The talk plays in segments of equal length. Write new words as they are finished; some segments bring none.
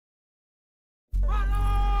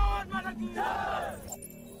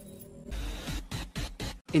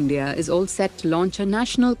India is all set to launch a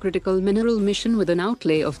national critical mineral mission with an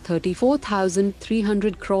outlay of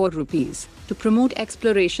 34,300 crore rupees to promote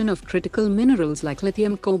exploration of critical minerals like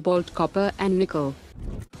lithium, cobalt, copper and nickel.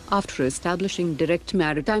 After establishing direct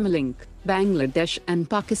maritime link, Bangladesh and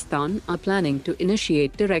Pakistan are planning to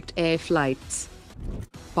initiate direct air flights.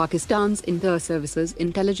 Pakistan's Inter-Services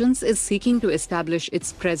Intelligence is seeking to establish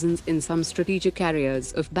its presence in some strategic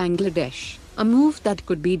areas of Bangladesh, a move that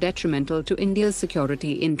could be detrimental to India's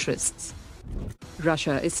security interests.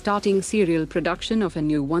 Russia is starting serial production of a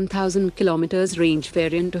new 1,000 km range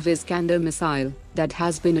variant of Iskander missile that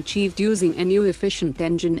has been achieved using a new efficient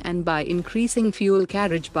engine and by increasing fuel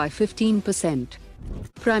carriage by 15%.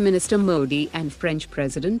 Prime Minister Modi and French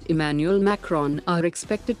President Emmanuel Macron are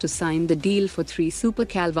expected to sign the deal for 3 Super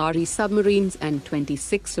Calvary submarines and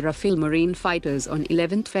 26 Rafale marine fighters on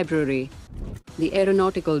 11 February. The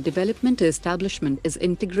Aeronautical Development Establishment is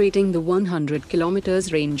integrating the 100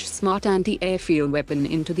 km range smart anti-airfield weapon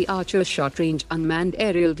into the Archer short-range unmanned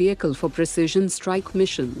aerial vehicle for precision strike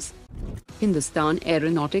missions. Hindustan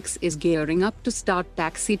Aeronautics is gearing up to start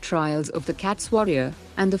taxi trials of the CATS Warrior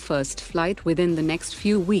and the first flight within the next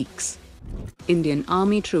few weeks. Indian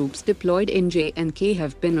Army troops deployed in J&K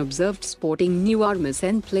have been observed sporting new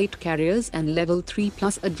Armasen plate carriers and Level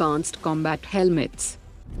 3+ advanced combat helmets.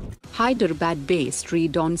 Hyderabad-based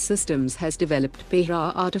Redon Systems has developed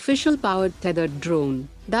Pehra artificial-powered tethered drone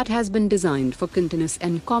that has been designed for continuous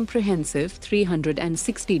and comprehensive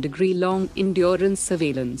 360-degree long endurance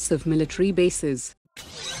surveillance of military bases.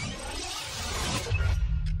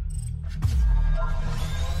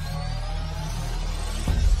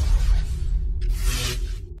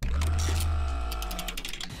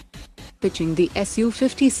 Pitching the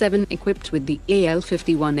Su-57 equipped with the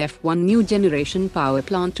AL-51F1 new generation power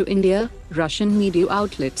plant to India, Russian media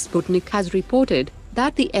outlet Sputnik has reported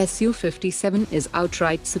that the Su-57 is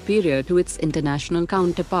outright superior to its international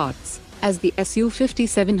counterparts, as the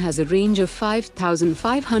Su-57 has a range of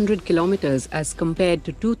 5,500 km as compared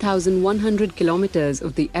to 2,100 km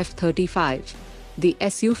of the F-35. The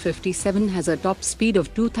Su-57 has a top speed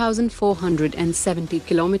of 2,470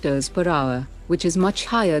 km per hour, which is much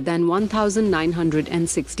higher than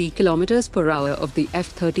 1,960 km per hour of the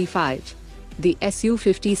F-35. The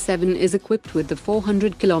Su-57 is equipped with the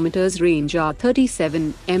 400 km range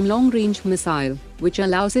R-37M long-range missile, which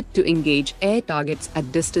allows it to engage air targets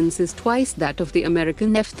at distances twice that of the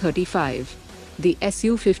American F-35. The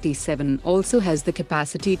Su-57 also has the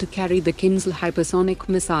capacity to carry the Kinzhal hypersonic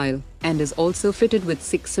missile, and is also fitted with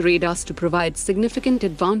 6 radars to provide significant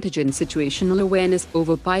advantage in situational awareness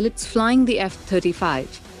over pilots flying the F-35.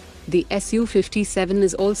 The Su-57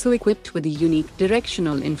 is also equipped with a unique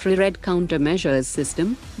directional infrared countermeasures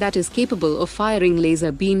system that is capable of firing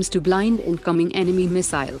laser beams to blind incoming enemy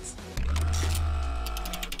missiles.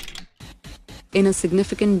 In a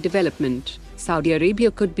significant development, Saudi Arabia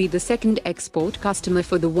could be the second export customer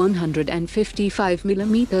for the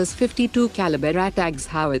 155mm 52 caliber ATAGS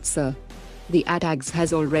howitzer. The ATAGS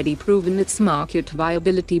has already proven its market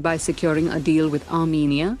viability by securing a deal with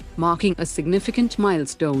Armenia, marking a significant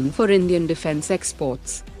milestone for Indian defense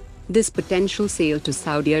exports. This potential sale to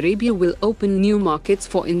Saudi Arabia will open new markets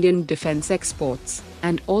for Indian defense exports,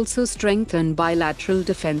 and also strengthen bilateral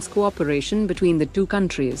defense cooperation between the two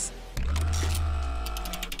countries.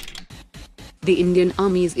 The Indian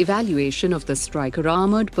Army's evaluation of the Stryker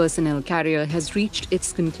armored personnel carrier has reached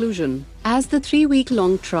its conclusion, as the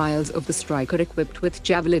 3-week-long trials of the Stryker equipped with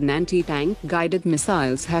Javelin anti-tank guided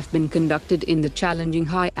missiles have been conducted in the challenging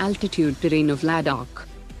high-altitude terrain of Ladakh.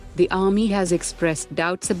 The Army has expressed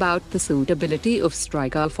doubts about the suitability of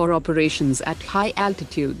Stryker for operations at high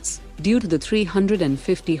altitudes, due to the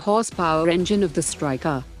 350 horsepower engine of the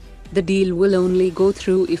Stryker. The deal will only go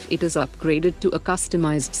through if it is upgraded to a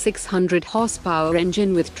customized 600 horsepower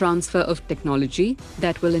engine with transfer of technology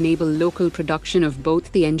that will enable local production of both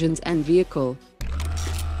the engines and vehicle.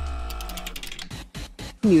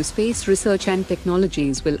 NewSpace Research and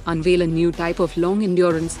Technologies will unveil a new type of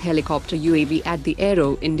long-endurance helicopter UAV at the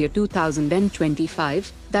Aero India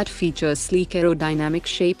 2025 that features sleek aerodynamic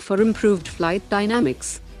shape for improved flight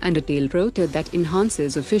dynamics and a tail rotor that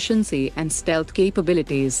enhances efficiency and stealth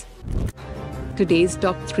capabilities. Today's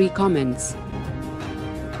top 3 comments.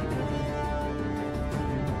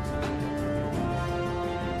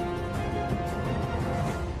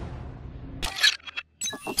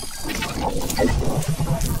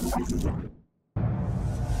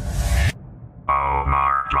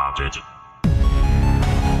 Omar dropped it.